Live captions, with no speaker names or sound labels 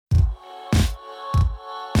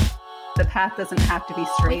The path doesn't have to be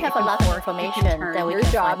straight. We have a lot of information that we Your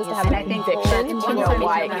can job is to have a conviction to know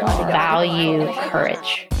why you want to go. Value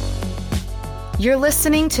courage. You're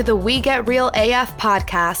listening to the We Get Real AF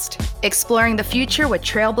podcast, exploring the future with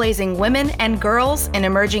trailblazing women and girls in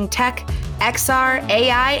emerging tech, XR,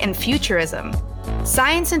 AI, and futurism.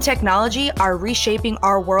 Science and technology are reshaping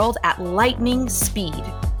our world at lightning speed.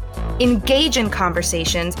 Engage in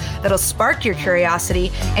conversations that'll spark your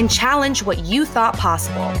curiosity and challenge what you thought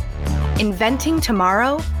possible. Inventing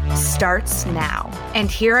tomorrow starts now.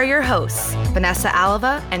 And here are your hosts, Vanessa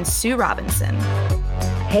Alava and Sue Robinson.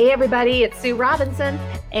 Hey everybody, it's Sue Robinson.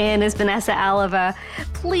 And it's Vanessa Alava.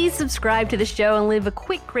 Please subscribe to the show and leave a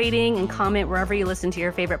quick rating and comment wherever you listen to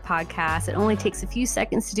your favorite podcast. It only takes a few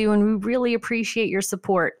seconds to do, and we really appreciate your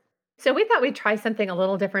support. So we thought we'd try something a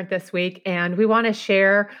little different this week, and we want to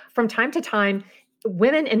share from time to time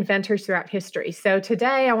women inventors throughout history. So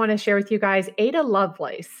today I want to share with you guys Ada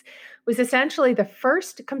Lovelace was essentially the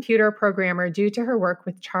first computer programmer due to her work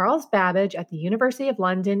with Charles Babbage at the University of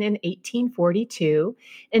London in 1842.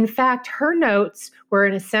 In fact, her notes were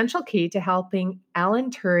an essential key to helping Alan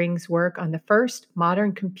Turing's work on the first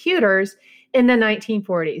modern computers in the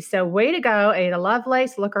 1940s. So way to go, Ada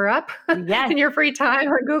Lovelace. Look her up in your free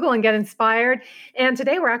time, or Google and get inspired. And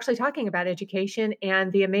today we're actually talking about education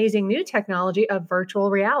and the amazing new technology of virtual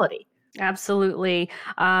reality. Absolutely.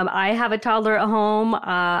 I have a toddler at home.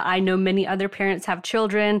 I know many other parents have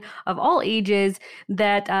children of all ages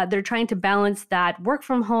that they're trying to balance that work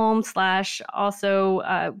from home /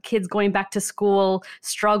 also kids going back to school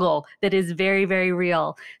struggle that is very, very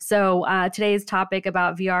real. So today's topic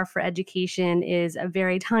about VR for education is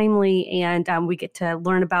very timely, and we get to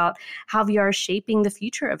learn about how VR is shaping the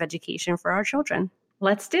future of education for our children.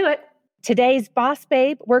 Let's do it. Today's boss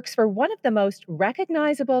babe works for one of the most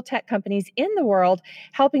recognizable tech companies in the world,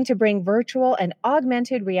 helping to bring virtual and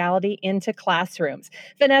augmented reality into classrooms.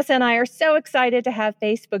 Vanessa and I are so excited to have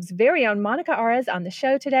Facebook's very own Monica Ares on the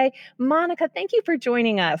show today. Monica, thank you for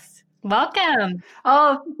joining us. Welcome.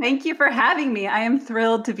 Oh, thank you for having me. I am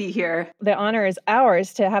thrilled to be here. The honor is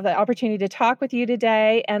ours to have the opportunity to talk with you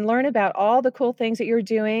today and learn about all the cool things that you're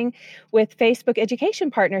doing with Facebook Education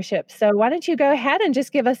Partnerships. So why don't you go ahead and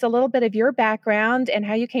just give us a little bit of your background and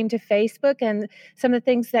how you came to Facebook and some of the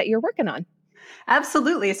things that you're working on.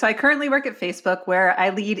 Absolutely. So I currently work at Facebook, where I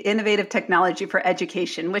lead innovative technology for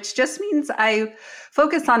education, which just means I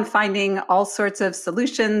focus on finding all sorts of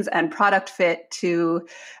solutions and product fit to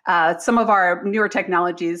some of our newer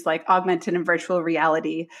technologies like augmented and virtual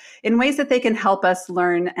reality in ways that they can help us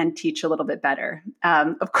learn and teach a little bit better.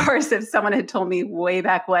 Of course, if someone had told me way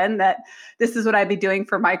back when that this is what I'd be doing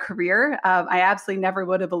for my career, I absolutely never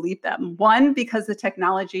would have believed them. One, because the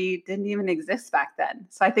technology didn't even exist back then.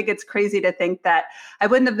 So I think it's crazy to think that I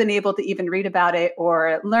wouldn't have been able to even read about it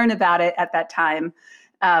or learn about it at that time.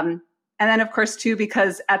 And then, of course, too,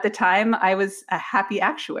 because at the time I was a happy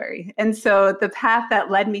actuary. And so the path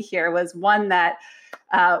that led me here was one that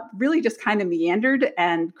really just kind of meandered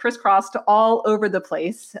and crisscrossed all over the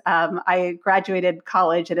place. I graduated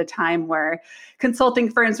college at a time where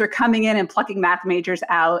consulting firms were coming in and plucking math majors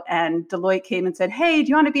out, and Deloitte came and said, "Hey, do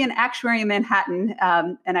you want to be an actuary in Manhattan?"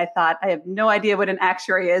 And I thought, I have no idea what an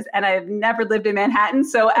actuary is, and I have never lived in Manhattan,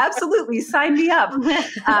 so absolutely sign me up.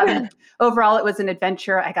 Overall, it was an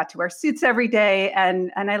adventure. I got to wear suits every day,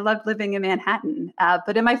 and I loved living in Manhattan.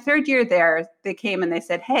 But in my third year there, they came and they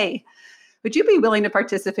said, "Hey, would you be willing to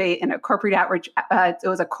participate in a corporate outreach?" It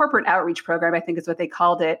was a corporate outreach program, I think is what they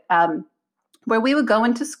called it, where we would go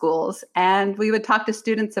into schools and we would talk to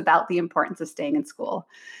students about the importance of staying in school.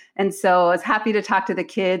 And so I was happy to talk to the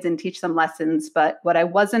kids and teach them lessons. But what I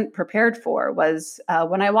wasn't prepared for was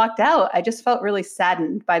when I walked out, I just felt really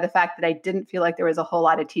saddened by the fact that I didn't feel like there was a whole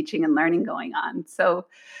lot of teaching and learning going on. So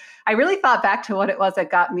I really thought back to what it was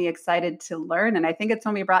that got me excited to learn. And I think it's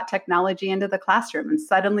when we brought technology into the classroom and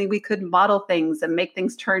suddenly we could model things and make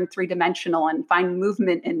things turn three-dimensional and find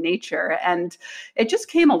movement in nature. And it just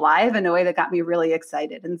came alive in a way that got me really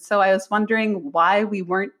excited. And so I was wondering why we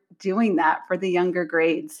weren't doing that for the younger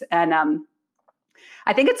grades. And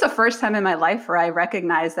I think it's the first time in my life where I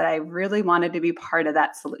recognized that I really wanted to be part of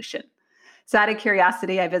that solution. So out of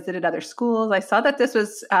curiosity, I visited other schools. I saw that this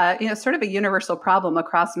was, sort of a universal problem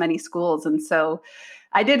across many schools. And so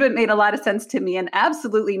I did what made a lot of sense to me and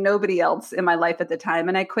absolutely nobody else in my life at the time.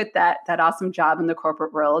 And I quit that awesome job in the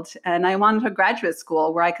corporate world. And I wanted a graduate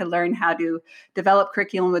school where I could learn how to develop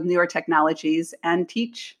curriculum with newer technologies and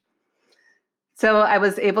teach. So I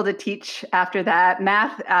was able to teach after that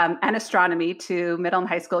math and astronomy to middle and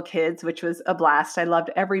high school kids, which was a blast. I loved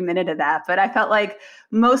every minute of that. But I felt like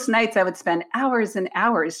most nights I would spend hours and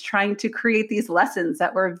hours trying to create these lessons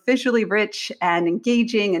that were visually rich and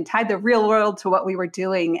engaging and tied the real world to what we were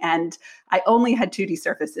doing. And I only had 2D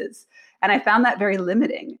surfaces. And I found that very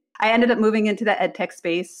limiting. I ended up moving into the ed tech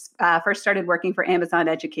space, first started working for Amazon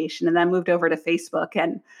Education, and then moved over to Facebook.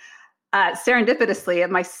 And serendipitously,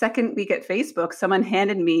 at my second week at Facebook, someone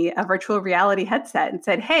handed me a virtual reality headset and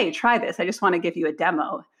said, "Hey, try this. I just want to give you a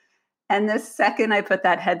demo." And the second I put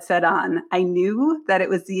that headset on, I knew that it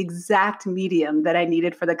was the exact medium that I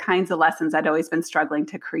needed for the kinds of lessons I'd always been struggling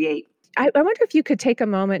to create. I wonder if you could take a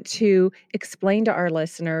moment to explain to our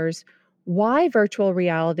listeners why virtual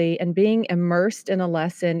reality and being immersed in a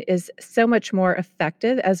lesson is so much more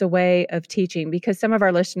effective as a way of teaching, because some of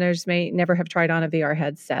our listeners may never have tried on a VR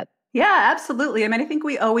headset. Yeah, absolutely. I mean, I think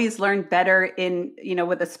we always learn better in,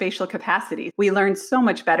 with a spatial capacity. We learn so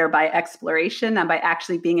much better by exploration and by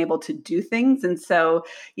actually being able to do things. And so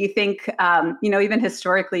you think, even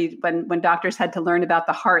historically, when doctors had to learn about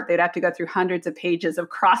the heart, they'd have to go through hundreds of pages of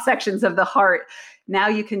cross sections of the heart. Now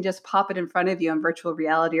you can just pop it in front of you in virtual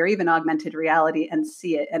reality or even augmented reality and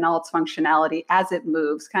see it and all its functionality as it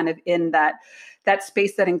moves, kind of in that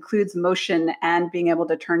space that includes motion and being able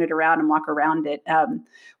to turn it around and walk around it.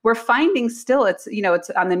 We're finding still it's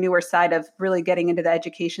on the newer side of really getting into the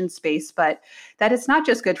education space, but that it's not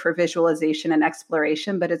just good for visualization and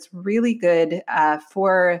exploration, but it's really good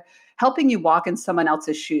for helping you walk in someone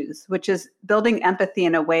else's shoes, which is building empathy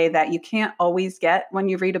in a way that you can't always get when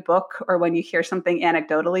you read a book or when you hear something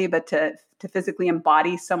anecdotally, but to physically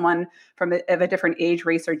embody someone of a different age,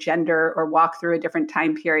 race, or gender, or walk through a different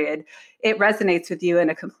time period, it resonates with you in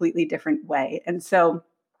a completely different way. And so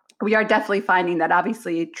we are definitely finding that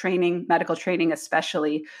obviously training, medical training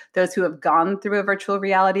especially, those who have gone through a virtual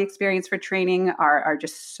reality experience for training are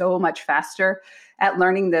just so much faster at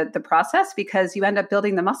learning the process, because you end up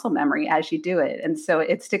building the muscle memory as you do it. And so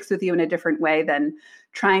it sticks with you in a different way than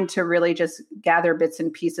trying to really just gather bits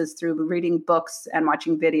and pieces through reading books and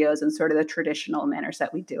watching videos in sort of the traditional manners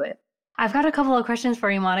that we do it. I've got a couple of questions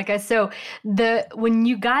for you, Monica. So when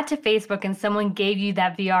you got to Facebook and someone gave you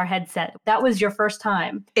that VR headset, that was your first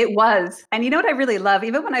time? It was. And you know what I really love?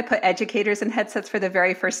 Even when I put educators in headsets for the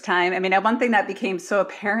very first time, I mean, one thing that became so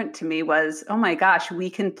apparent to me was, oh my gosh, we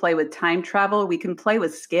can play with time travel. We can play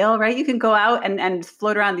with scale, right? You can go out and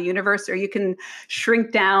float around the universe, or you can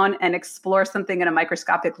shrink down and explore something at a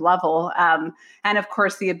microscopic level. And of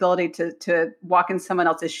course, the ability to walk in someone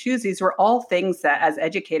else's shoes. These were all things that as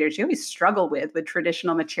educators, you always struggle with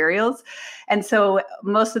traditional materials. And so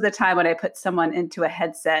most of the time when I put someone into a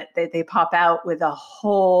headset, they pop out with a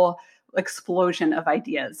whole explosion of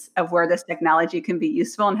ideas of where this technology can be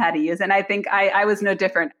useful and how to use it. And I think I was no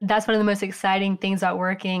different. That's one of the most exciting things about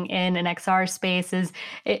working in an XR space is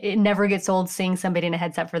it never gets old seeing somebody in a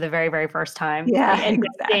headset for the very, very first time. Yeah, and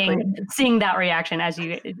exactly. Seeing that reaction as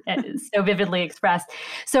you so vividly expressed.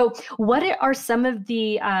 So what are some of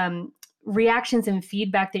the reactions and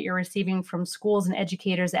feedback that you're receiving from schools and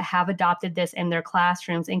educators that have adopted this in their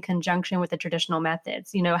classrooms in conjunction with the traditional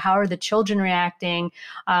methods? How are the children reacting?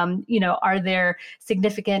 Are there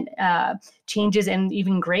significant changes in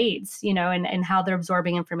even grades, and how they're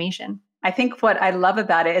absorbing information? I think what I love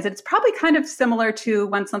about it is it's probably kind of similar to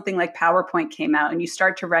when something like PowerPoint came out and you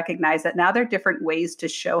start to recognize that now there are different ways to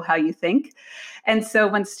show how you think. And so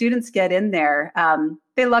when students get in there,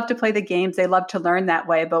 they love to play the games. They love to learn that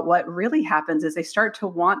way. But what really happens is they start to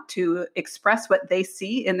want to express what they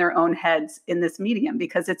see in their own heads in this medium,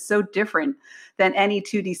 because it's so different than any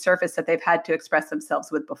 2D surface that they've had to express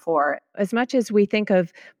themselves with before. As much as we think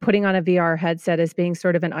of putting on a VR headset as being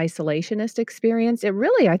sort of an isolationist experience, it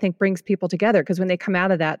really, I think, brings people together, because when they come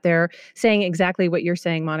out of that, they're saying exactly what you're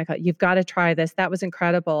saying, Monica. You've got to try this. That was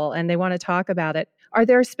incredible. And they want to talk about it. Are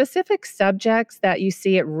there specific subjects that you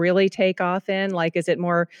see it really take off in? Like, is it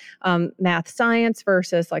more math, science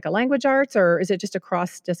versus like a language arts, or is it just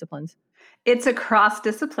across disciplines? It's across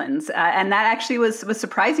disciplines. And that actually was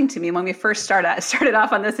surprising to me when we first started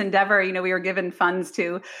off on this endeavor. We were given funds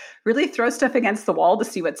to really throw stuff against the wall to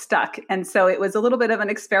see what stuck. And so it was a little bit of an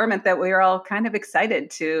experiment that we were all kind of excited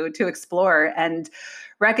to explore and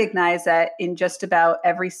recognize that in just about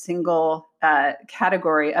every single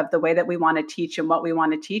category of the way that we want to teach and what we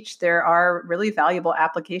want to teach, there are really valuable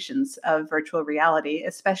applications of virtual reality,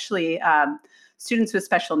 especially students with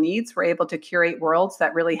special needs were able to curate worlds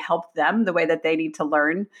that really help them the way that they need to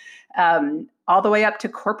learn. all the way up to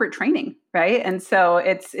corporate training, right? And so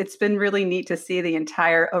it's been really neat to see the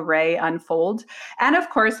entire array unfold. And of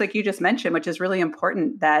course, like you just mentioned, which is really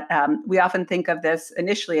important, that we often think of this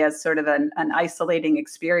initially as sort of an isolating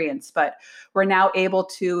experience, but we're now able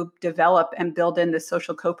to develop and build in the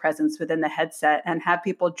social co-presence within the headset and have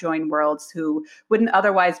people join worlds who wouldn't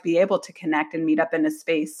otherwise be able to connect and meet up in a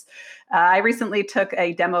space. I recently took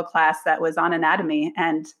a demo class that was on anatomy,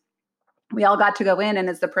 and we all got to go in, and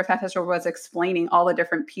as the professor was explaining all the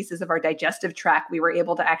different pieces of our digestive tract, we were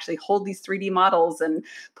able to actually hold these 3D models and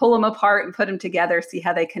pull them apart and put them together, see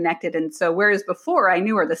how they connected. And so whereas before I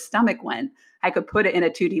knew where the stomach went, I could put it in a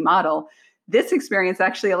 2D model. This experience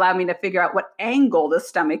actually allowed me to figure out what angle the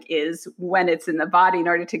stomach is when it's in the body in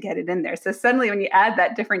order to get it in there. So suddenly when you add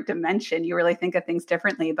that different dimension, you really think of things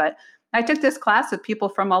differently. But I took this class with people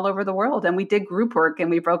from all over the world, and we did group work, and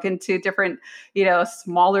we broke into different,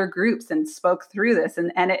 smaller groups and spoke through this.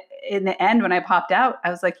 And in the end, when I popped out, I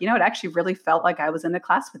was like, it actually really felt like I was in a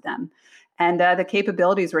class with them. And the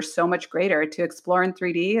capabilities were so much greater to explore in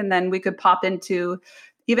 3D. And then we could pop into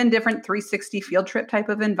even different 360 field trip type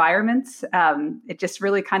of environments. It just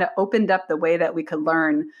really kind of opened up the way that we could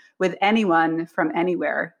learn with anyone from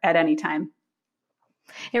anywhere at any time.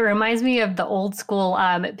 It reminds me of the old school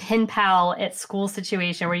pen pal at school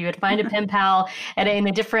situation where you would find a pen pal in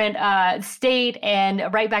a different state and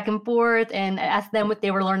write back and forth and ask them what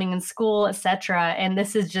they were learning in school, etc. And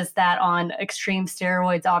this is just that on extreme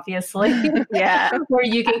steroids, obviously. Yeah. Where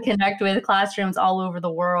you can connect with classrooms all over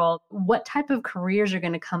the world. What type of careers are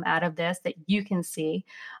going to come out of this that you can see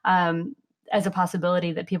as a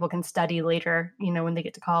possibility that people can study later, when they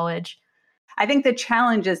get to college? I think the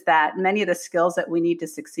challenge is that many of the skills that we need to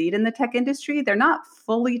succeed in the tech industry, they're not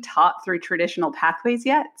fully taught through traditional pathways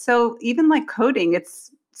yet. So even like coding,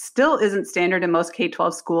 it's still isn't standard in most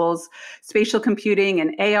K-12 schools. Spatial computing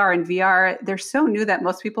and AR and VR, they're so new that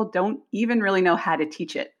most people don't even really know how to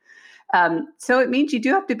teach it. So it means you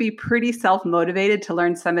do have to be pretty self-motivated to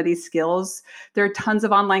learn some of these skills. There are tons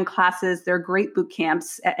of online classes. There are great boot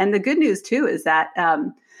camps. And the good news too is that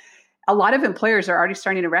a lot of employers are already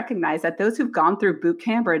starting to recognize that those who've gone through boot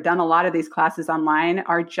camp or done a lot of these classes online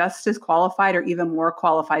are just as qualified or even more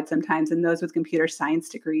qualified sometimes than those with computer science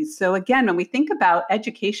degrees. So again, when we think about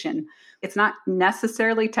education, it's not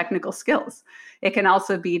necessarily technical skills. It can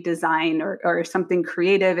also be design or something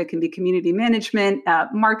creative. It can be community management,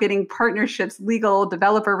 marketing, partnerships, legal,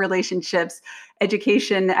 developer relationships,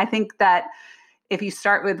 education. I think that if you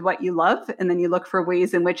start with what you love and then you look for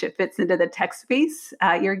ways in which it fits into the tech space,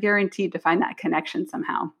 you're guaranteed to find that connection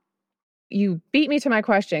somehow. You beat me to my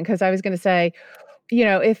question, because I was going to say,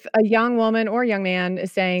 if a young woman or young man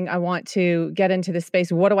is saying, I want to get into this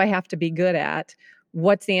space, what do I have to be good at?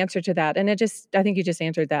 What's the answer to that? And I think you just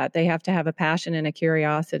answered that. They have to have a passion and a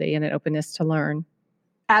curiosity and an openness to learn.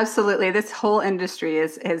 Absolutely. This whole industry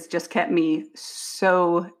has just kept me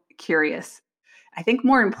so curious. I think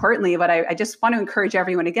more importantly, what I just want to encourage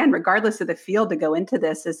everyone, again, regardless of the field, to go into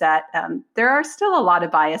this is that there are still a lot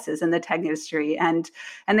of biases in the tech industry, and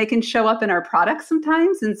they can show up in our products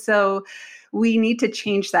sometimes. And so we need to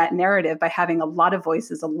change that narrative by having a lot of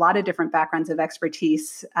voices, a lot of different backgrounds of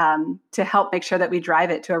expertise to help make sure that we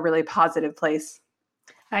drive it to a really positive place.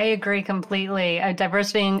 I agree completely.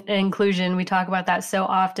 Diversity and inclusion, we talk about that so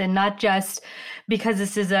often, not just because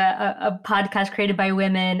this is a podcast created by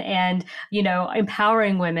women and,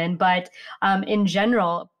 empowering women, but in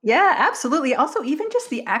general. Yeah, absolutely. Also, even just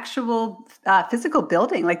the actual physical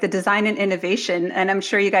building, like the design and innovation. And I'm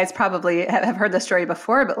sure you guys probably have heard the story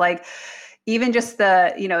before, but like even just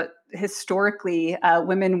the, historically,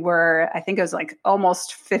 women were, I think it was like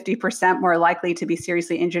almost 50% more likely to be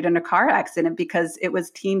seriously injured in a car accident because it was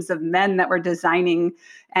teams of men that were designing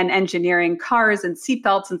and engineering cars and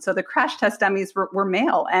seatbelts. And so the crash test dummies were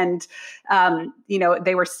male, and,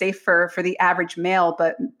 they were safe for the average male,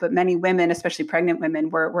 but many women, especially pregnant women,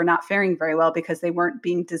 were not faring very well because they weren't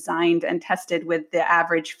being designed and tested with the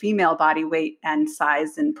average female body weight and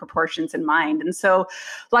size and proportions in mind. And so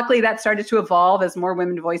luckily that started to evolve as more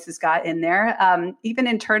women voices got in there. Even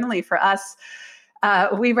internally for us,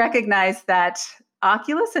 we recognized that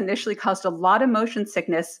Oculus initially caused a lot of motion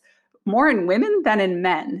sickness more in women than in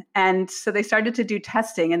men. And so they started to do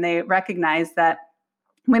testing, and they recognized that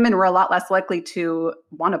women were a lot less likely to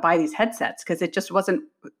want to buy these headsets because it wasn't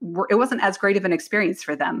as great of an experience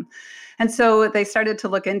for them. And so they started to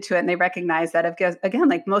look into it, and they recognized that, again,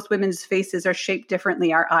 like most women's faces are shaped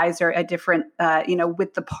differently. Our eyes are a different,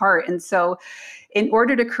 width apart. And so in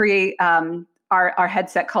order to create our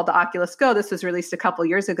headset called the Oculus Go, this was released a couple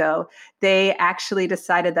years ago, they actually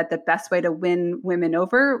decided that the best way to win women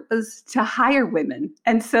over was to hire women.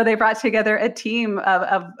 And so they brought together a team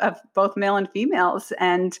of both male and females,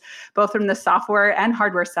 and both from the software and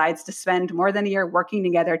hardware sides, to spend more than a year working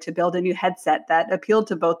together to build a new headset that appealed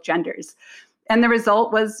to both genders. And the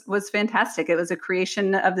result was fantastic. It was a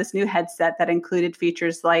creation of this new headset that included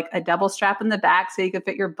features like a double strap in the back so you could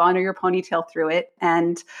fit your bun or your ponytail through it.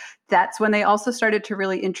 And that's when they also started to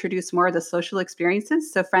really introduce more of the social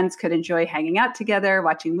experiences, so friends could enjoy hanging out together,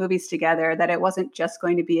 watching movies together, that it wasn't just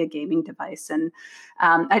going to be a gaming device. And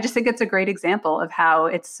I just think it's a great example of how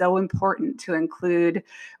it's so important to include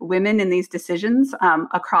women in these decisions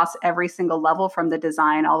across every single level, from the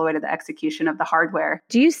design all the way to the execution of the hardware.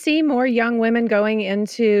 Do you see more young women going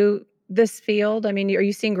into this field? I mean, are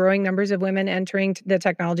you seeing growing numbers of women entering the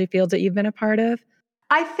technology fields that you've been a part of?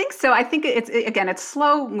 I think so. I think it's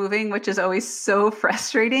slow moving, which is always so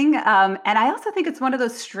frustrating. And I also think it's one of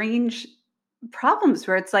those strange problems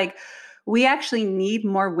where it's like, we actually need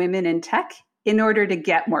more women in tech in order to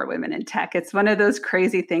get more women in tech. It's one of those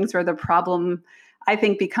crazy things where the problem, I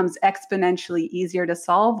think, becomes exponentially easier to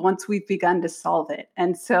solve once we've begun to solve it.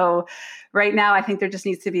 And so right now, I think there just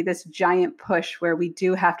needs to be this giant push where we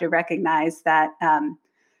do have to recognize that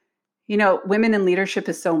women in leadership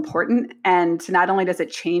is so important. And not only does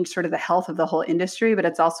it change sort of the health of the whole industry, but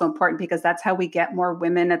it's also important because that's how we get more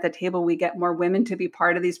women at the table. We get more women to be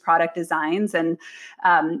part of these product designs. And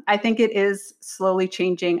I think it is slowly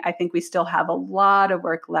changing. I think we still have a lot of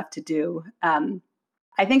work left to do.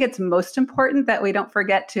 I think it's most important that we don't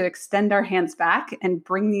forget to extend our hands back and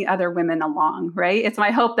bring the other women along, right? It's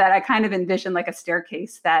my hope that I kind of envision like a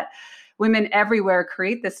staircase, that women everywhere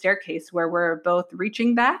create this staircase where we're both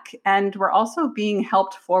reaching back and we're also being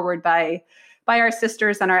helped forward by our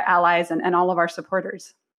sisters and our allies and all of our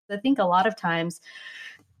supporters. I think a lot of times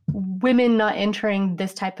women not entering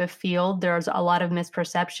this type of field, there's a lot of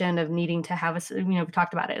misperception of needing to have we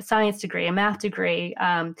talked about it, a science degree, a math degree,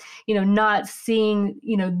 not seeing,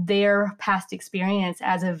 their past experience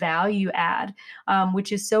as a value add,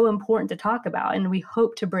 which is so important to talk about. And we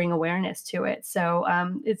hope to bring awareness to it. So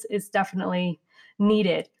it's definitely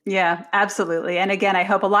needed. Yeah, absolutely. And again, I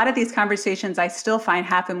hope a lot of these conversations I still find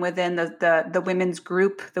happen within the women's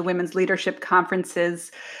group, the women's leadership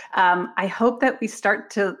conferences. I hope that we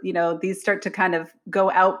start to, these start to kind of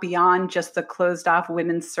go out beyond just the closed off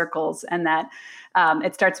women's circles, and that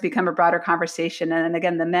it starts to become a broader conversation. And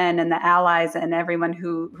again, the men and the allies and everyone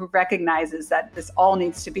who recognizes that this all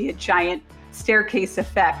needs to be a giant staircase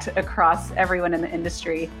effect across everyone in the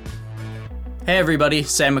industry. Hey everybody,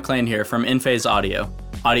 Sam McLean here from InPhase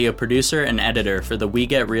audio producer and editor for the We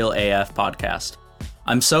Get Real AF podcast.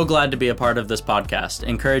 I'm so glad to be a part of this podcast,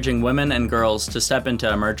 encouraging women and girls to step into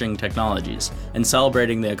emerging technologies and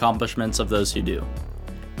celebrating the accomplishments of those who do.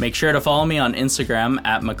 Make sure to follow me on Instagram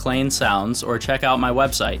at McLean Sounds or check out my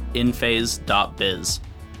website, inphase.biz.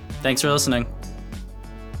 Thanks for listening.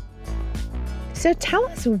 So tell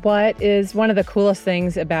us, what is one of the coolest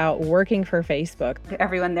things about working for Facebook?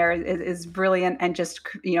 Everyone there is brilliant and just,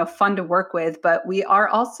 fun to work with, but we are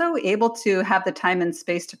also able to have the time and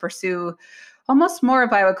space to pursue almost more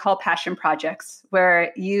of what I would call passion projects,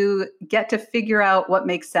 where you get to figure out what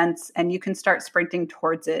makes sense and you can start sprinting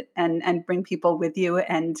towards it and bring people with you.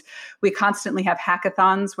 And we constantly have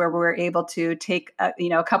hackathons where we're able to take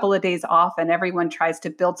a couple of days off and everyone tries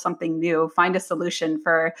to build something new, find a solution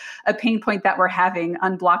for a pain point that we're having,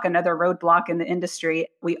 unblock another roadblock in the industry.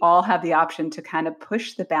 We all have the option to kind of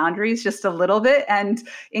push the boundaries just a little bit and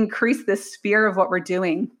increase the sphere of what we're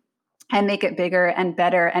doing and make it bigger and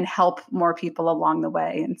better and help more people along the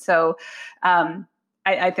way. And so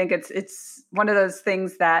I think it's one of those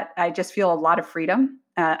things that I just feel a lot of freedom,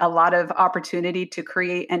 a lot of opportunity to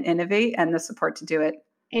create and innovate, and the support to do it.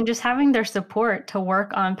 And just having their support to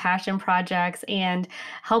work on passion projects and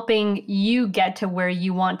helping you get to where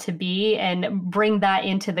you want to be and bring that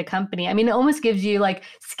into the company. I mean, it almost gives you like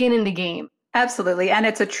skin in the game. Absolutely. And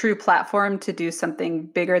it's a true platform to do something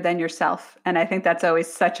bigger than yourself. And I think that's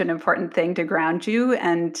always such an important thing to ground you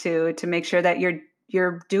and to make sure that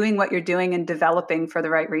you're doing what you're doing and developing for the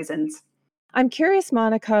right reasons. I'm curious,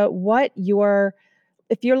 Monica,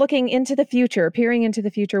 if you're looking into the future, peering into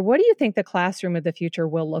the future, what do you think the classroom of the future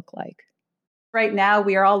will look like? Right now,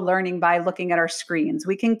 we are all learning by looking at our screens.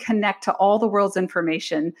 We can connect to all the world's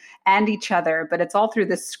information and each other, but it's all through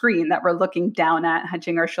this screen that we're looking down at,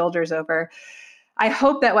 hunching our shoulders over. I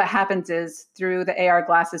hope that what happens is through the AR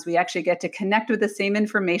glasses, we actually get to connect with the same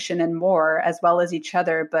information and more, as well as each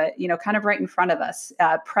other, but, kind of right in front of us,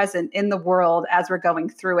 present in the world as we're going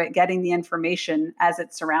through it, getting the information as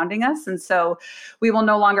it's surrounding us. And so we will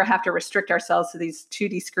no longer have to restrict ourselves to these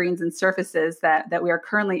 2D screens and surfaces that we are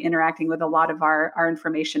currently interacting with a lot of our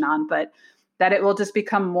information on, but that it will just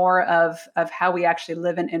become more of how we actually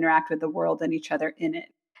live and interact with the world and each other in it.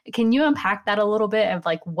 Can you unpack that a little bit of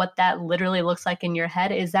like what that literally looks like in your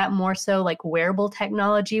head? Is that more so like wearable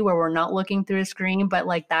technology where we're not looking through a screen, but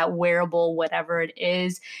like that wearable, whatever it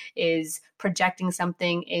is projecting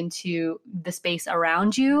something into the space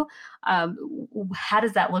around you? How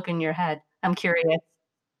does that look in your head? I'm curious.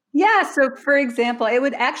 Yeah. So for example, it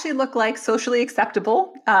would actually look like socially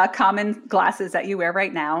acceptable common glasses that you wear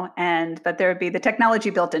right now. But there would be the technology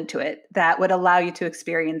built into it that would allow you to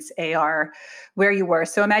experience AR where you were.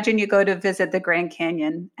 So imagine you go to visit the Grand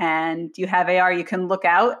Canyon and you have AR, you can look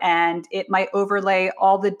out and it might overlay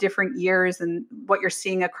all the different years and what you're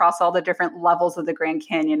seeing across all the different levels of the Grand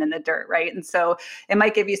Canyon in the dirt, right? And so it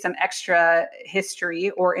might give you some extra history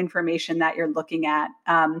or information that you're looking at.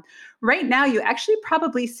 Right now, you actually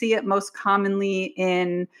probably see it most commonly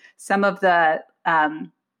in some of the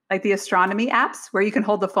like the astronomy apps where you can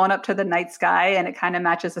hold the phone up to the night sky and it kind of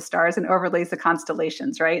matches the stars and overlays the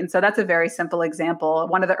constellations, right? And so that's a very simple example,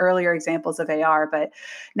 one of the earlier examples of AR. But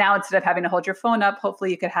now instead of having to hold your phone up,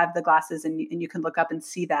 hopefully you could have the glasses and you can look up and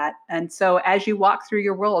see that. And so as you walk through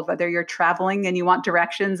your world, whether you're traveling and you want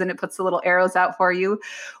directions and it puts the little arrows out for you,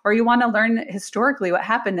 or you want to learn historically what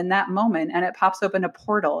happened in that moment and it pops open a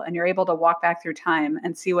portal and you're able to walk back through time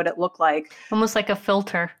and see what it looked like. Almost like a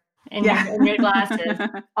filter. In your glasses.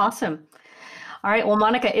 Awesome. All right. Well,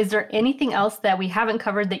 Monica, is there anything else that we haven't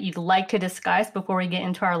covered that you'd like to discuss before we get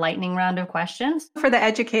into our lightning round of questions? For the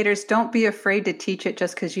educators, don't be afraid to teach it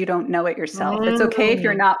just because you don't know it yourself. It's okay if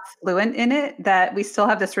you're not fluent in it, that we still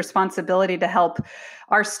have this responsibility to help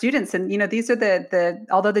our students. And, these are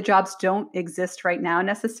although the jobs don't exist right now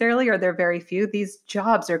necessarily, or they're very few, these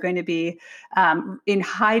jobs are going to be in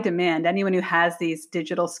high demand. Anyone who has these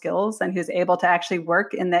digital skills and who's able to actually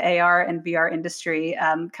work in the AR and VR industry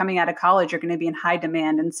coming out of college are going to be in high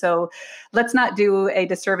demand. And so let's not do a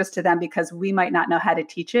disservice to them because we might not know how to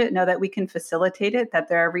teach it. Know that we can facilitate it, that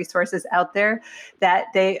there are resources out there, that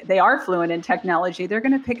they are fluent in technology. They're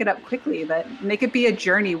going to pick it up quickly, but make it be a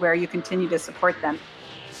journey where you continue to support them.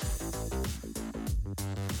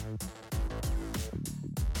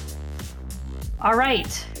 All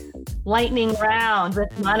right. Lightning round with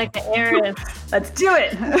Monica Aris. Let's do it.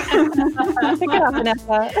 Pick it up,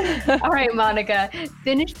 Vanessa. All right, Monica,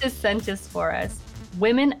 finish this sentence for us.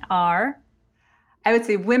 Women are? I would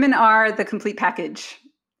say women are the complete package.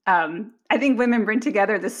 I think women bring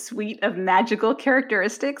together this suite of magical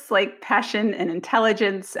characteristics like passion and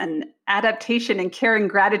intelligence and adaptation and care and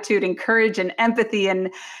gratitude and courage and empathy. And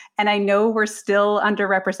I know we're still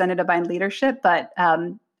underrepresented by leadership, but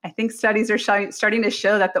I think studies are starting to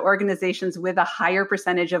show that the organizations with a higher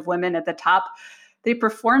percentage of women at the top, they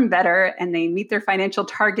perform better and they meet their financial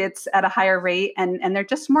targets at a higher rate. And they're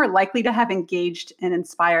just more likely to have engaged and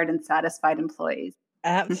inspired and satisfied employees.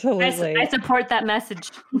 Absolutely. I support that message.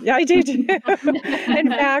 Yeah, I do too. In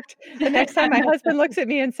fact, the next time my husband looks at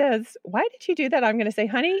me and says, "Why did you do that?" I'm going to say,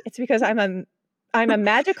 "Honey, it's because I'm a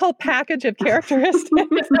magical package of characteristics."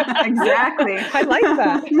 Exactly. I like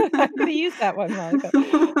that. I'm going to use that one,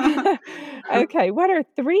 Monica. Okay. What are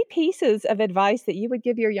 3 pieces of advice that you would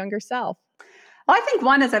give your younger self? Well, I think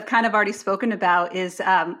one, as I've kind of already spoken about, is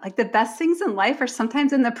like the best things in life are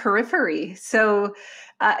sometimes in the periphery. So,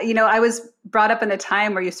 I was brought up in a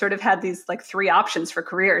time where you sort of had these like 3 options for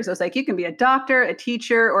careers. It was like, you can be a doctor, a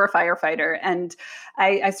teacher, or a firefighter. And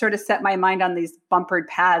I sort of set my mind on these bumpered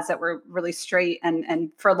paths that were really straight.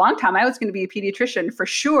 And for a long time, I was going to be a pediatrician for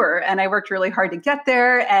sure. And I worked really hard to get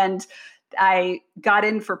there. And I got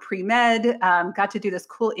in for pre-med, got to do this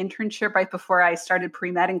cool internship right before I started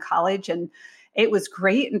pre-med in college. And it was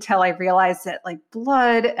great until I realized that like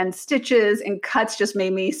blood and stitches and cuts just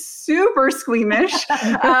made me super squeamish.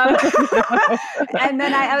 And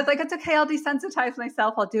then I was like, it's okay, I'll desensitize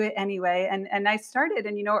myself. I'll do it anyway. And I started,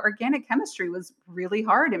 and organic chemistry was really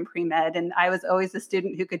hard in pre-med. And I was always a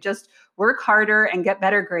student who could just work harder and get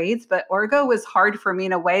better grades. But orgo was hard for me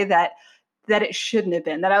in a way that it shouldn't have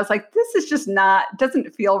been, that I was like, this is just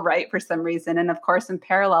doesn't feel right for some reason. And of course, in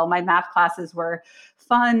parallel, my math classes were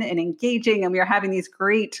fun and engaging, and we were having these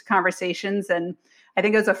great conversations. And I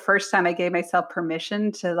think it was the first time I gave myself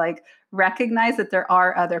permission to like recognize that there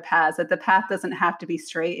are other paths, that the path doesn't have to be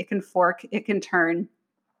straight. It can fork, it can turn.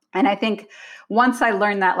 And I think once I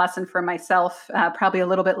learned that lesson for myself, probably a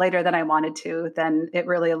little bit later than I wanted to, then it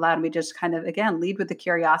really allowed me to just kind of, again, lead with the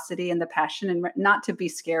curiosity and the passion and not to be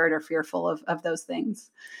scared or fearful of those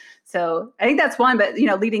things. So I think that's one. But,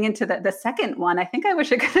 leading into the second one, I think I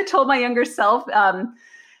wish I could have told my younger self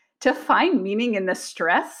to find meaning in the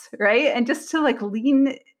stress, right? And just to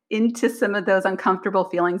lean into some of those uncomfortable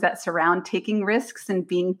feelings that surround taking risks and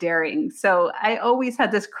being daring. So I always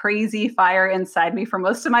had this crazy fire inside me for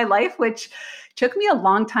most of my life, which took me a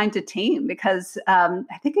long time to tame because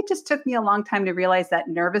I think it just took me a long time to realize that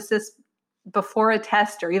nervousness before a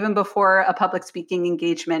test or even before a public speaking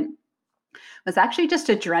engagement was actually just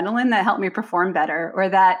adrenaline that helped me perform better, or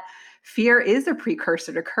that fear is a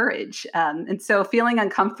precursor to courage. And so feeling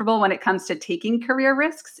uncomfortable when it comes to taking career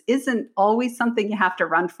risks isn't always something you have to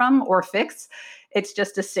run from or fix. It's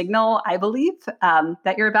just a signal, I believe,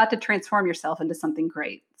 that you're about to transform yourself into something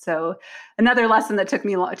great. So another lesson that took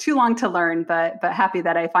me too long to learn, but happy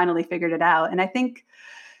that I finally figured it out. And I think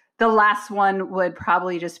the last one would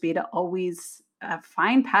probably just be to always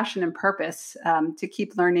find passion and purpose, to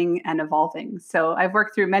keep learning and evolving. So I've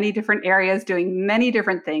worked through many different areas, doing many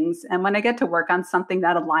different things. And when I get to work on something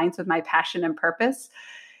that aligns with my passion and purpose,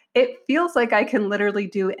 it feels like I can literally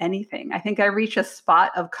do anything. I think I reach a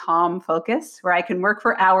spot of calm focus where I can work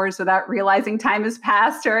for hours without realizing time has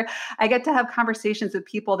passed, or I get to have conversations with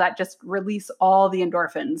people that just release all the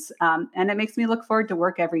endorphins. And it makes me look forward to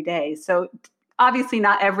work every day. So obviously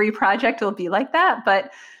not every project will be like that,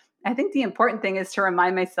 but I think the important thing is to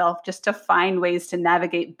remind myself just to find ways to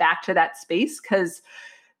navigate back to that space, because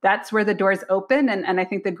that's where the doors open and I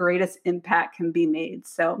think the greatest impact can be made.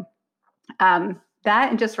 So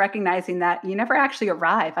that, and just recognizing that you never actually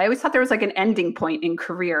arrive. I always thought there was an ending point in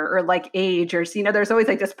career or age, or, there's always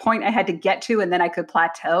this point I had to get to and then I could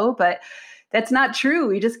plateau, but that's not true.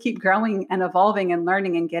 We just keep growing and evolving and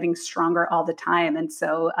learning and getting stronger all the time. And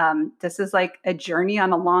so this is a journey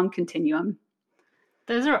on a long continuum.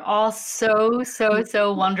 Those are all so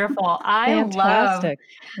wonderful. Fantastic.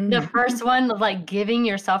 I love the first one, giving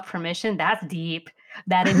yourself permission. That's deep.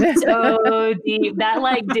 That is so deep.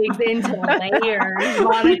 That digs into layers,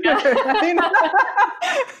 Monica.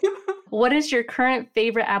 What is your current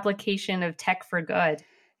favorite application of tech for good?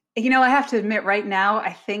 I have to admit right now,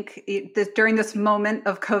 I think during this moment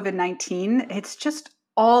of COVID-19, it's just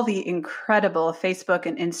all the incredible Facebook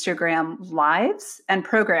and Instagram lives and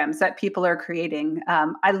programs that people are creating.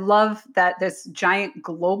 I love that this giant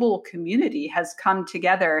global community has come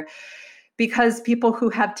together because people who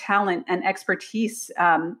have talent and expertise,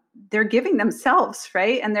 they're giving themselves,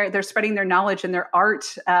 right? And they're spreading their knowledge and their art.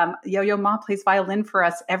 Yo-Yo Ma plays violin for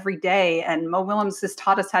us every day, and Mo Willems has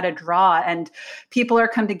taught us how to draw. And people are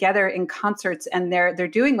come together in concerts, and they're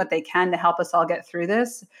doing what they can to help us all get through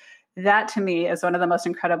this. That to me is one of the most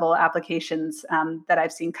incredible applications that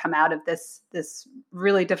I've seen come out of this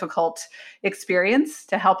really difficult experience,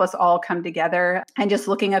 to help us all come together, and just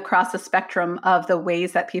looking across the spectrum of the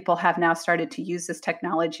ways that people have now started to use this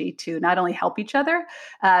technology to not only help each other,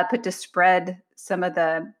 but to spread some of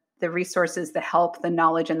the resources, the help, the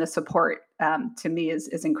knowledge, and the support, to me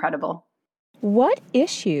is incredible. What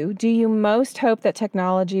issue do you most hope that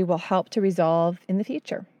technology will help to resolve in the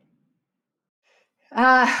future?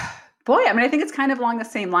 I think it's kind of along the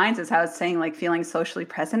same lines as how I was saying, feeling socially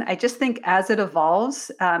present. I just think as it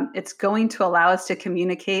evolves, it's going to allow us to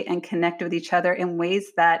communicate and connect with each other in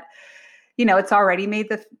ways that, it's already made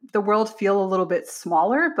the world feel a little bit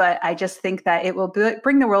smaller, but I just think that it will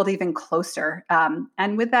bring the world even closer.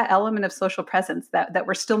 And with that element of social presence that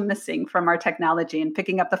we're still missing from our technology, and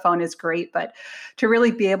picking up the phone is great, but to really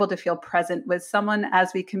be able to feel present with someone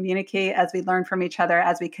as we communicate, as we learn from each other,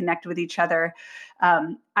 as we connect with each other,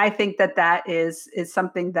 I think that is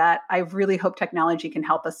something that I really hope technology can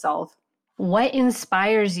help us solve. What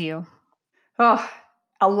inspires you? Oh,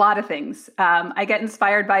 a lot of things. I get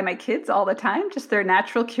inspired by my kids all the time, just their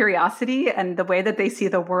natural curiosity and the way that they see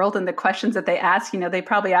the world and the questions that they ask. They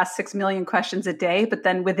probably ask 6 million questions a day, but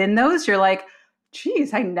then within those, you're like,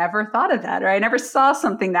 geez, I never thought of that, or I never saw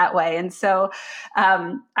something that way. And so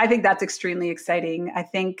I think that's extremely exciting. I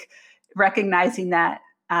think recognizing that,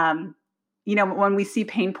 when we see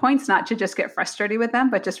pain points, not to just get frustrated with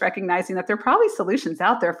them, but just recognizing that there are probably solutions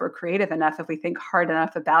out there if we're creative enough, if we think hard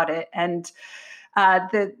enough about it. And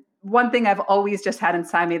the one thing I've always just had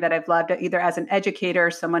inside me that I've loved, either as an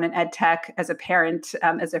educator, someone in ed tech, as a parent,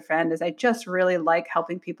 as a friend, is I just really like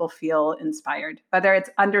helping people feel inspired, whether it's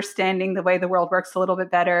understanding the way the world works a little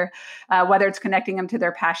bit better, whether it's connecting them to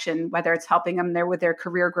their passion, whether it's helping them with their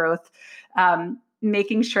career growth,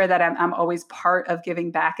 making sure that I'm always part of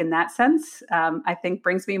giving back in that sense, I think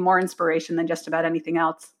brings me more inspiration than just about anything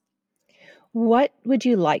else. What would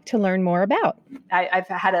you like to learn more about? I've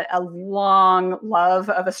had a long love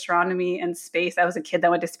of astronomy and space. I was a kid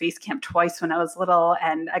that went to space camp twice when I was little,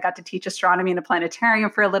 and I got to teach astronomy in a planetarium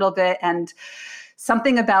for a little bit. And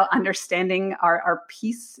something about understanding our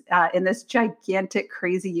piece in this gigantic,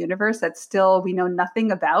 crazy universe that still we know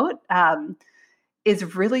nothing about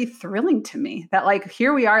is really thrilling to me. That like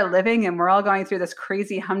here we are living and we're all going through this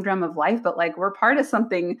crazy humdrum of life, but like we're part of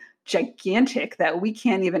something gigantic that we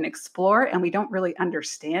can't even explore and we don't really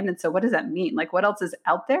understand. And so what does that mean? Like what else is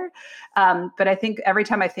out there? But I think every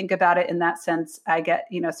time I think about it in that sense, I get,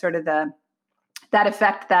 sort of that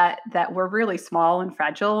effect that we're really small and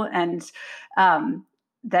fragile, and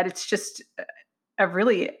that it's just a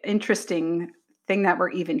really interesting thing that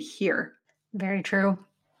we're even here. Very true.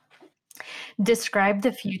 Describe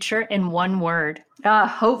the future in one word.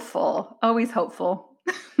 Hopeful. Always hopeful.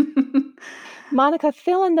 Monica,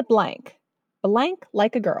 fill in the blank. Blank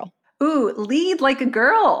like a girl. Ooh, lead like a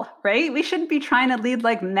girl, right? We shouldn't be trying to lead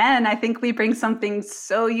like men. I think we bring something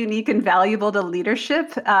so unique and valuable to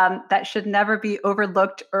leadership that should never be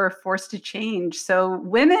overlooked or forced to change. So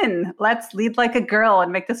women, let's lead like a girl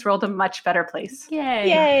and make this world a much better place.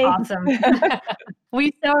 Yay. Awesome.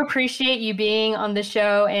 We so appreciate you being on the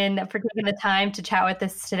show and for taking the time to chat with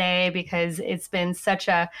us today, because it's been such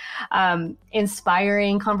a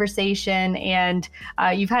inspiring conversation, and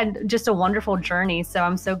you've had just a wonderful journey. So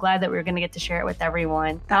I'm so glad that we're going to get to share it with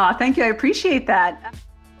everyone. Oh, thank you. I appreciate that.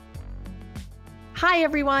 Hi,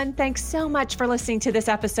 everyone. Thanks so much for listening to this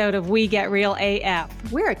episode of We Get Real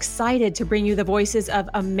AF. We're excited to bring you the voices of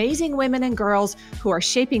amazing women and girls who are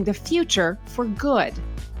shaping the future for good.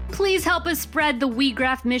 Please help us spread the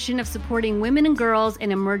WeGraph mission of supporting women and girls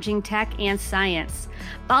in emerging tech and science.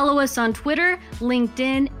 Follow us on Twitter,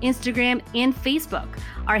 LinkedIn, Instagram, and Facebook.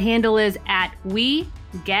 Our handle is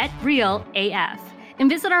 @WeGetRealAF. And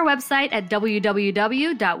visit our website at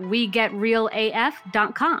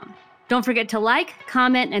www.wegetrealaf.com. Don't forget to like,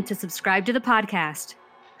 comment, and to subscribe to the podcast.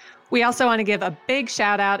 We also want to give a big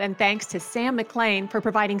shout out and thanks to Sam McLean for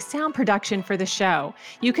providing sound production for the show.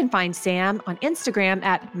 You can find Sam on Instagram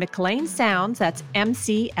at McLean Sounds, that's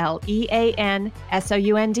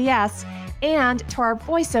McLeanSounds, and to our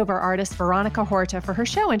voiceover artist, Veronica Horta, for her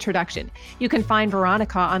show introduction. You can find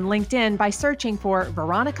Veronica on LinkedIn by searching for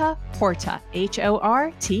Veronica Horta,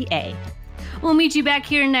 Horta. We'll meet you back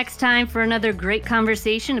here next time for another great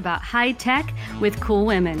conversation about high tech with cool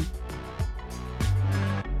women.